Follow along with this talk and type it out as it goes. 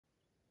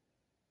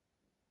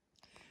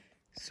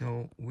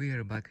So we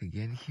are back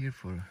again here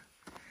for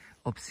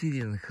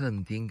obsidian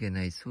hunting, and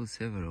I saw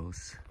several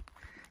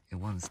in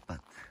one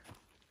spot.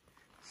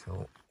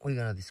 So we're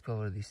gonna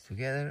discover this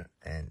together,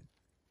 and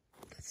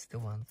that's the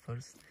one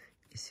first.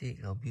 You see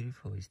how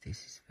beautiful is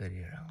this? It's very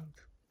round,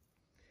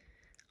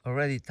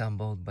 already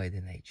tumbled by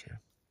the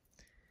nature.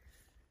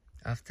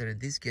 After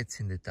this gets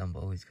in the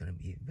tumble, it's gonna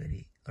be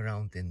very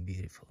round and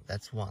beautiful.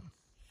 That's one.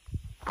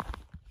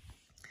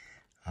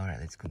 All right,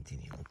 let's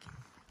continue looking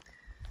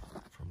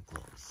from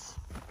close.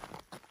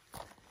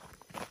 All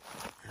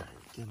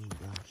right, coming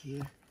down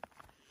here.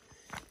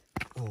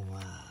 Oh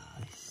wow,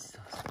 this is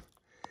awesome.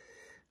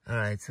 All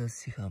right, so let's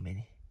see how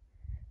many.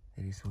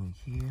 There is one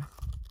here.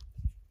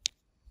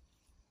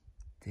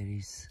 There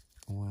is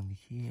one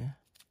here.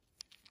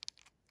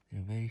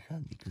 They're very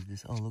hot because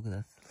this. Oh, look at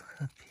that!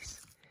 Look at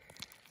this!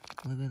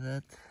 Look at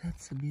that!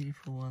 That's a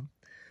beautiful one.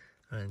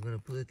 All right, I'm gonna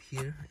put it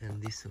here in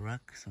this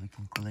rack so we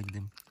can collect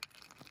them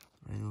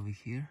right over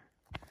here,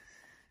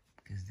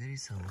 because there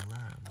is a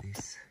lot of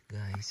these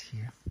guys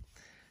here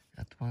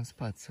at one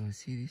spot. So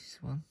see this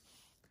one?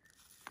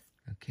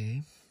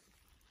 Okay,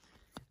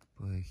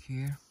 put it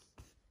here.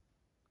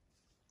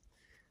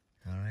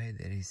 All right,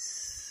 there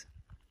is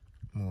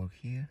more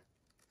here.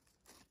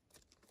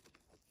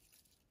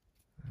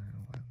 I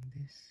want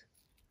this.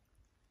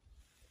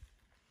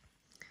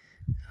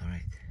 All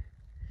right.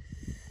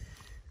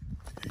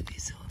 Okay,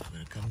 so I'm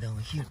gonna come down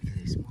here because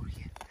there's more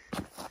here.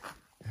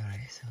 All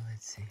right, so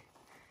let's see.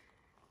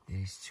 There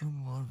is two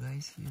more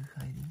guys here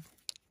hiding.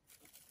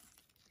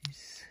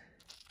 This,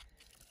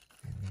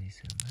 and there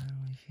is another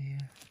one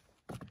here,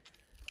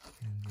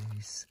 and there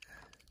is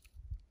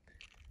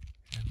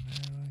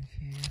another one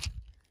here,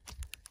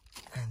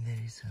 and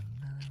there is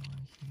another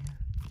one here.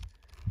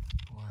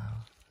 Wow,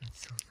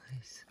 that's so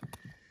nice.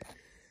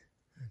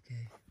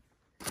 Okay,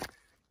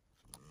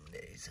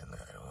 there is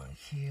another one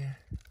here.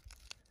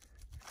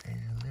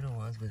 There's little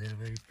ones, but they're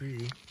very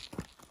pretty.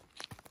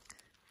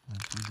 I'll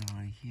put them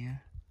right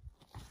here.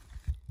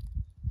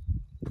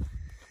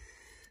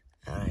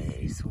 Alright,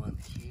 there is one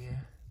here,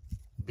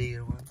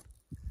 bigger one.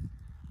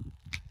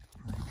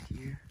 Put it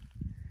here.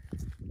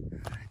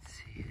 Let's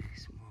see, there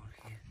is more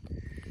here.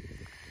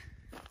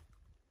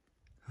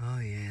 Oh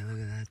yeah, look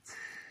at that.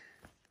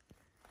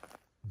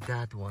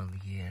 That one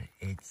here,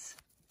 it's,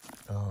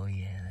 oh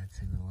yeah, that's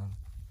a good one.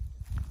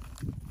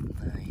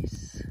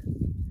 Nice.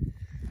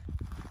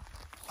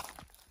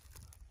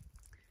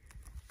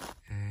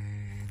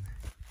 And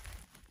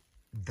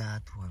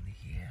that one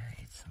here,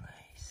 it's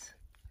nice.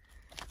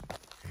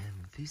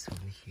 And this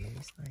one here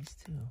is nice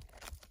too.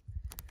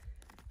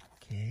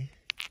 Okay.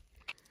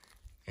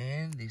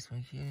 And this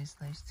one here is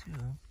nice too.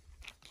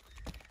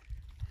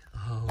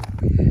 Oh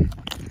yeah.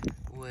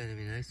 Wait a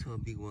minute, I saw a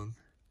big one.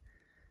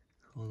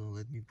 Hold on,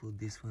 let me put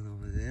this one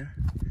over there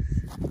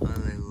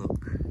while I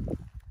look.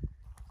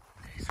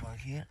 There's one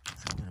here,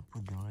 so I'm gonna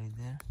put them right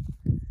there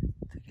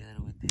together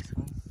with this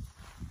one.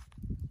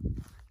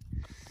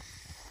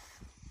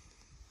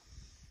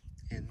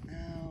 And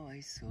now I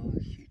saw a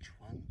huge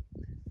one.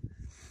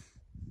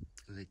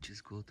 Let's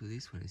just go to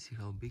this one and see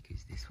how big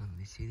is this one.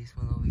 You see this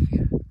one over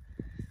here?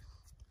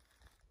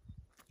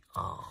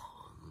 Oh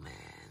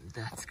man,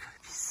 that's gonna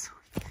be so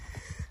huge.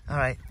 All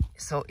right,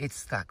 so it's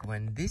stuck.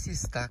 When this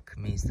is stuck,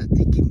 means that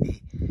it can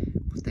be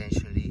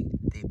potentially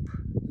deep,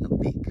 a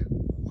big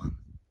one.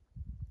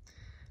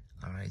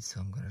 All right, so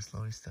I'm gonna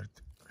slowly start.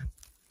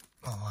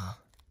 Oh wow,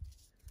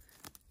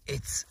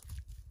 it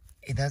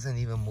doesn't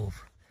even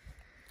move.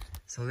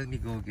 So let me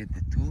go get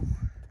the tool.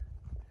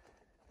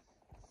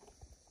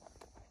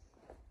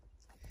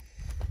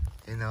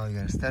 And now we're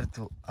gonna start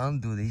to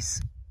undo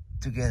this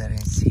together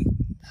and see.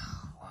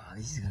 Oh, wow,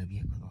 this is gonna be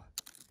a good one.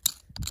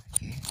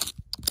 Okay.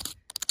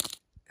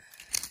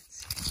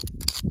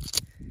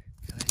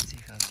 Let's see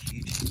how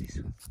huge is this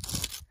one.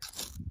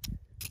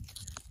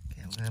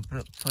 Okay, I'm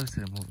gonna first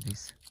remove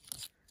this.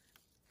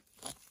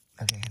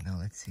 Okay, now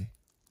let's see.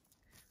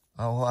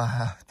 Oh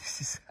wow, this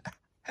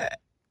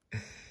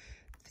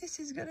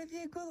is gonna be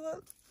a good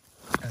one.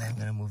 And I'm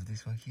gonna move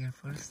this one here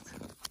first.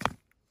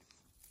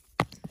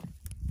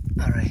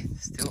 Alright,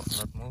 still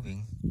not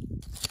moving.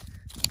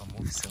 I'll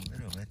move some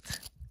little bit.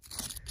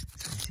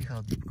 So you see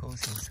how deep it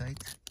goes inside?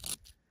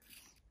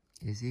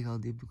 You see how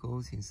deep it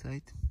goes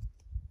inside?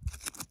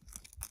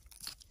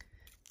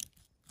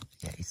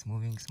 Yeah, it's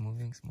moving, it's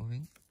moving, it's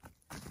moving.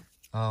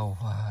 Oh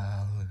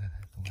wow, look at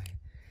that.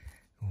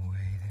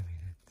 Wait a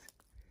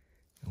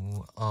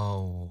minute.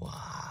 Oh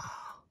wow.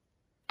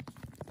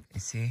 You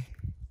see?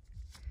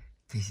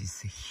 This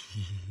is a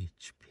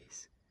huge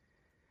piece.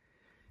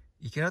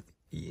 You cannot,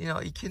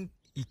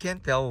 you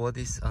can't tell what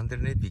is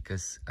underneath,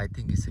 because I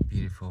think it's a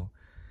beautiful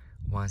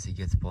once it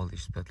gets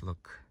polished. But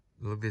look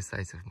the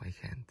size of my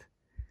hand.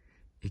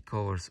 It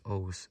covers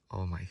almost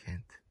all my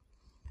hand.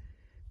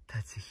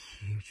 That's a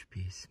huge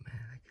piece, man.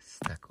 Like it's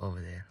stuck over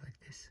there like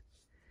this.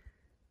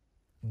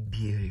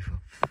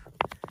 Beautiful.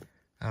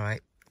 All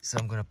right, so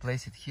I'm gonna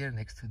place it here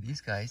next to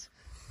these guys,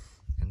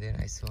 and then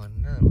I saw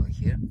another one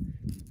here.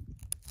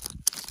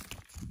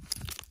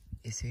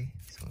 You see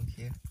this one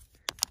here?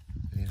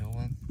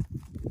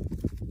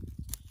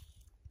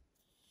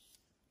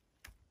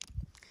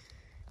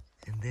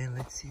 And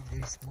let's see if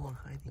there is more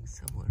hiding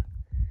somewhere.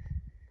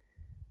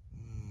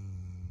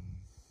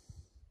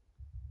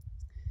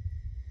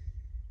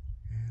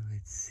 And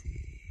let's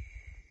see.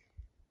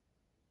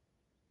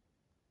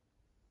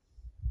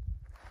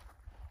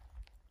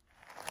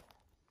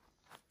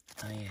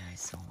 Oh yeah, I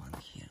saw one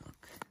here,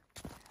 look.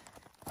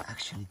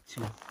 Actually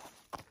two.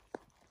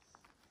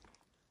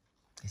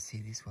 You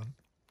see this one?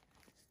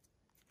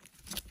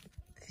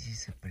 This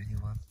is a pretty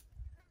one.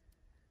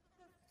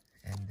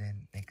 And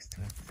then next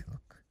to it,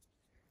 look.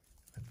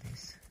 Like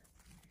this.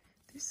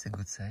 This is a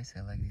good size,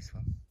 I like this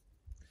one.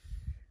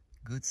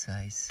 Good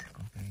size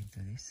compared to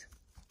this.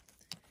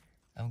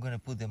 I'm gonna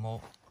put them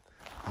all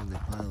on the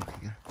pile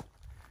here.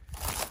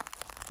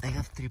 I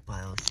have 3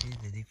 piles, see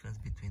the difference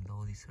between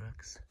all these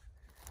racks?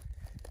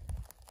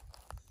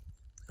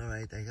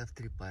 Alright, I have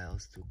 3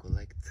 piles to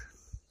collect.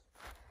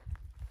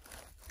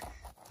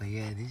 But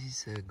yeah, this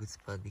is a good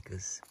spot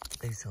because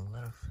there's a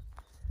lot of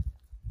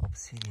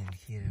obsidian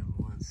here in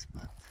one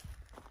spot.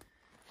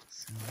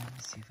 So let me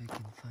see if I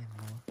can find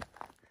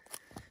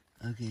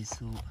more. Okay,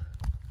 so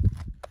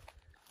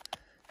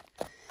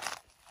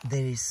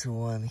there is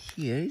one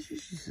here, it's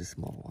just a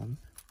small one.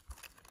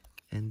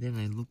 And then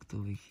I looked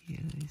over here,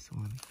 there is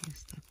one here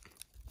stuck.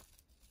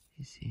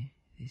 You see,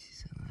 this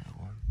is another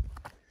one.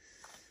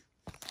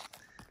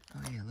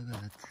 Oh yeah, look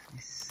at that.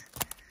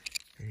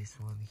 There is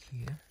one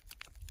here.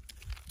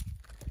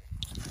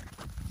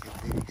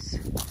 And there is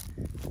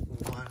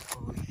one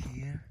over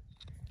here.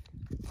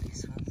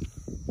 This one.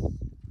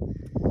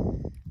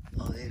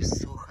 Oh, they're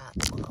so hot.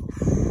 Wow,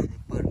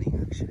 they're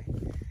burning actually.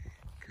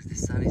 Because the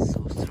sun is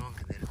so strong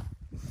and they're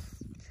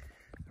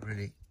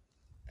really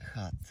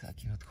hot. I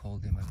cannot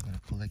hold them. I'm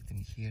gonna collect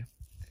them here.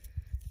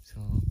 So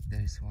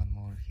there is one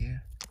more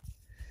here.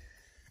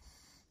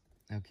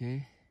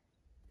 Okay.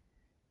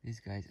 These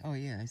guys. Oh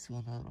yeah, I saw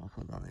another one.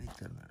 Hold on, let me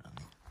turn around.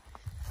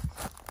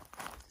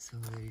 So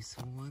there is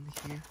one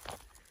here.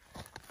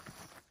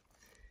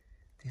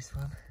 This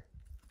one.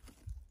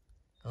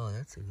 Oh,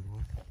 that's a good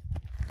one.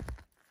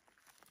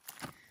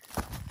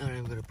 Alright,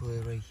 I'm gonna put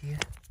it right here.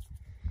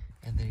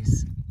 And there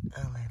is,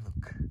 oh,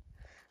 look,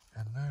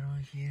 another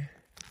one here.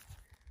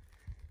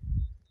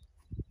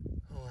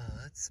 Oh wow,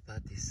 that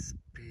spot is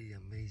pretty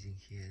amazing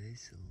here.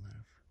 There's a lot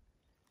of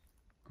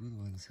good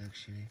ones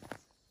actually.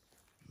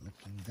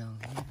 Looking down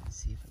here and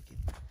see if I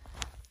can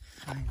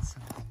find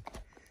something.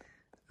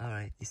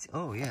 Alright,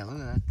 oh yeah, look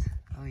at that.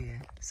 Oh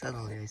yeah,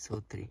 suddenly I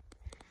saw 3.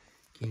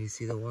 Can you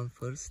see the one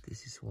first?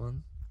 This is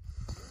one.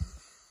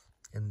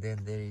 And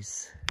then there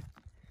is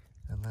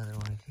another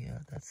one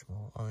here. That's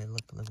small. Oh,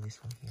 look this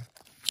one here.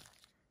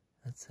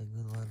 That's a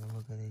good one.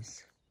 Look at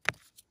this.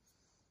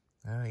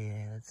 Oh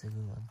yeah, that's a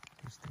good one.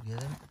 These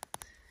together.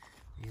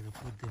 We're gonna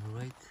put them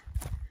right.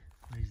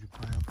 Where is the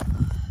pile?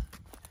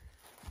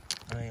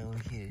 Right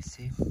over here,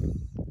 see?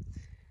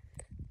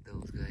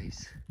 Those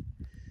guys.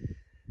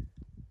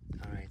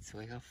 Alright, so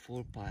I have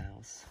 4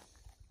 piles.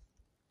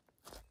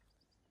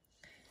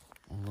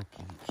 I'm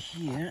looking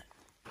here.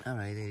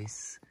 Alright, there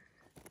is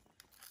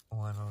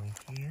one over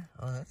here.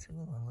 Oh, that's a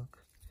good one,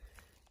 look.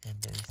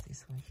 And there is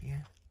this one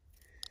here.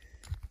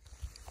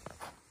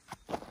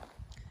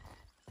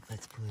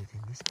 Let's put it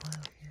in this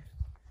pile here.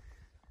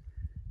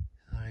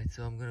 Alright,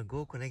 so I'm gonna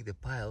go connect the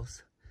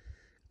piles,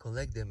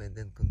 collect them, and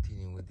then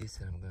continue with this,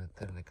 and I'm gonna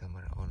turn the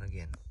camera on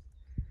again.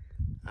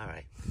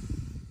 Alright.